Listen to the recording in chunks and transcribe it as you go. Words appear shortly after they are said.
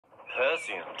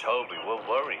Percy and Toby were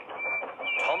worried.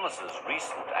 Thomas's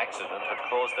recent accident had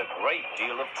caused a great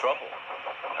deal of trouble,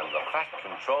 and the Fat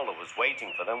Controller was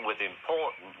waiting for them with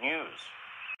important news.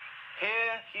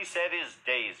 Here, he said, is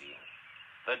Daisy,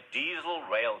 the diesel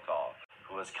railcar,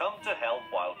 who has come to help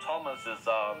while Thomas is,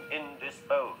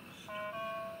 indisposed.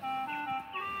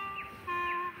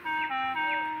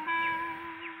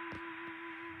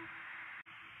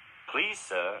 Please,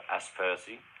 sir, asked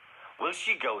Percy. Will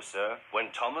she go, sir, when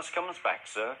Thomas comes back,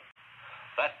 sir?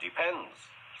 That depends,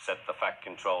 said the Fat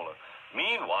Controller.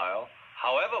 Meanwhile,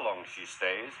 however long she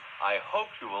stays, I hope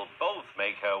you will both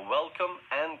make her welcome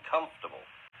and comfortable.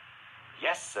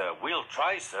 Yes, sir, we'll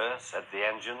try, sir, said the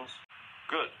engines.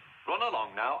 Good. Run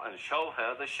along now and show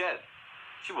her the shed.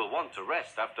 She will want to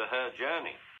rest after her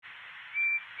journey.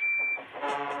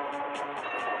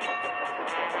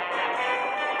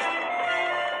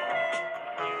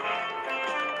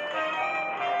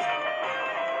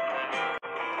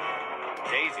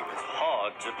 Daisy was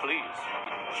hard to please.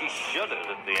 She shuddered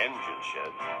at the engine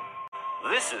shed.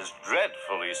 This is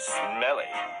dreadfully smelly.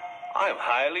 I'm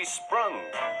highly sprung,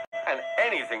 and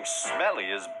anything smelly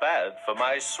is bad for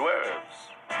my swerves.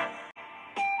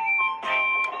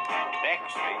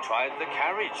 Next, they tried the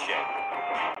carriage shed.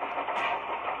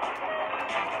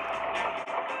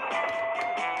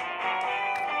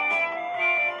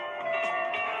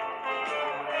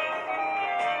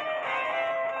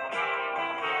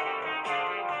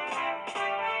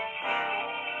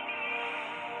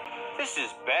 This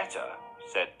is better,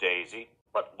 said Daisy,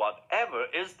 but whatever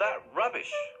is that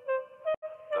rubbish?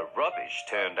 The rubbish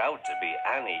turned out to be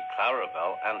Annie,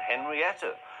 Clarabelle, and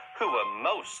Henrietta, who were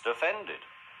most offended.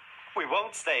 We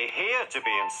won't stay here to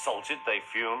be insulted, they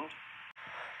fumed.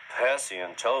 Percy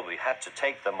and Toby had to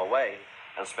take them away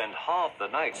and spend half the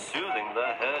night soothing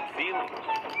their hurt feelings.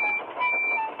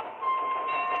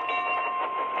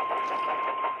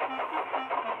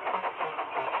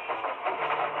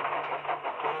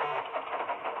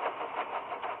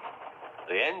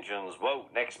 The engines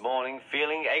woke next morning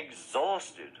feeling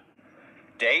exhausted.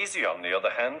 Daisy, on the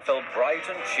other hand, felt bright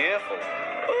and cheerful.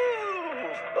 Ooh,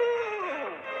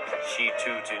 ooh, she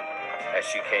tooted as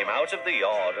she came out of the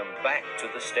yard and back to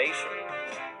the station.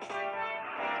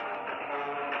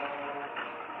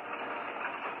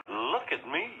 Look at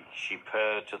me, she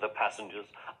purred to the passengers.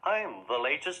 I'm the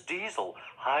latest diesel,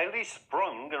 highly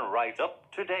sprung and right up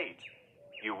to date.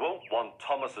 You won't want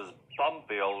Thomas's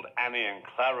bumpy old Annie and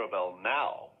Clarabelle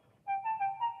now.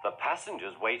 The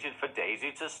passengers waited for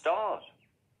Daisy to start,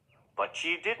 but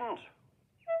she didn't.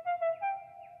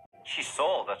 She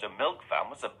saw that a milk van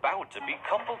was about to be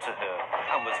coupled to her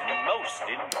and was most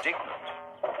indignant.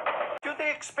 Do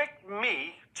they expect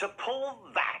me to pull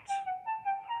that?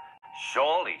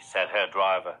 Surely, said her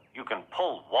driver, you can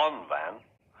pull one van.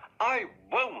 I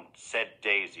won't, said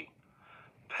Daisy.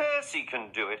 Percy can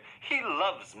do it. He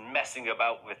loves messing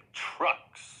about with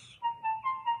trucks.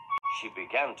 She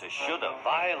began to shudder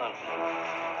violently.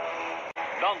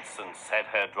 Nonsense, said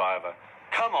her driver.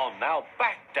 Come on now,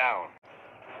 back down.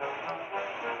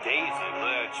 Daisy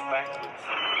lurched backwards.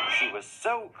 She was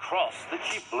so cross that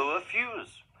she blew a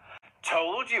fuse.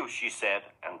 Told you, she said,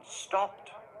 and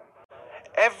stopped.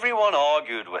 Everyone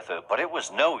argued with her, but it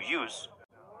was no use.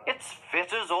 It's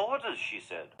fitter's orders, she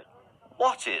said.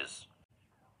 What is?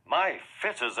 My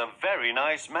fitter's a very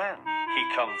nice man.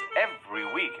 He comes every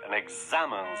week and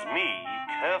examines me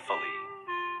carefully.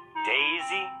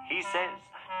 Daisy, he says,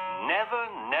 never,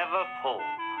 never pull.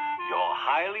 You're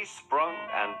highly sprung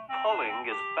and pulling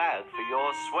is bad for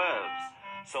your swerves.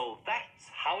 So that's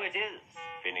how it is,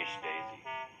 finished Daisy.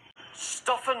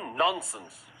 Stuff and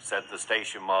nonsense, said the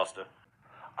station master.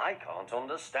 I can't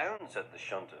understand, said the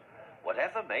shunter.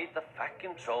 Whatever made the Fat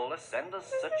Controller send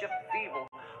us such a feeble,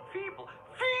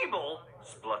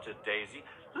 spluttered Daisy.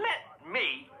 Let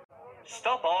me.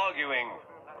 Stop arguing,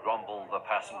 grumbled the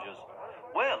passengers.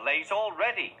 We're late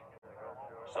already.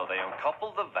 So they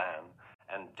uncoupled the van,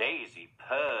 and Daisy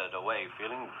purred away,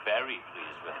 feeling very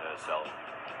pleased with herself.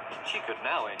 She could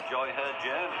now enjoy her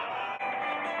journey.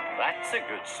 That's a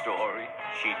good story,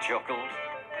 she chuckled.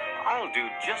 I'll do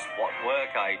just what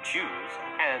work I choose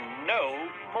and no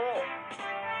more.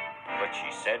 But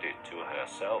she said it to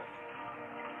herself.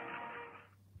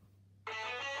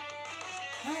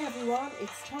 Hi everyone,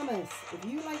 it's Thomas. If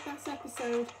you like this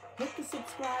episode, hit the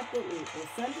subscribe button or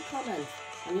send a comment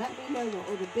and let me know what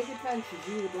other big adventures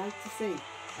you would like to see.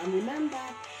 And remember,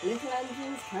 little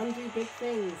engines can do big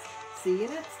things. See you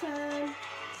next time.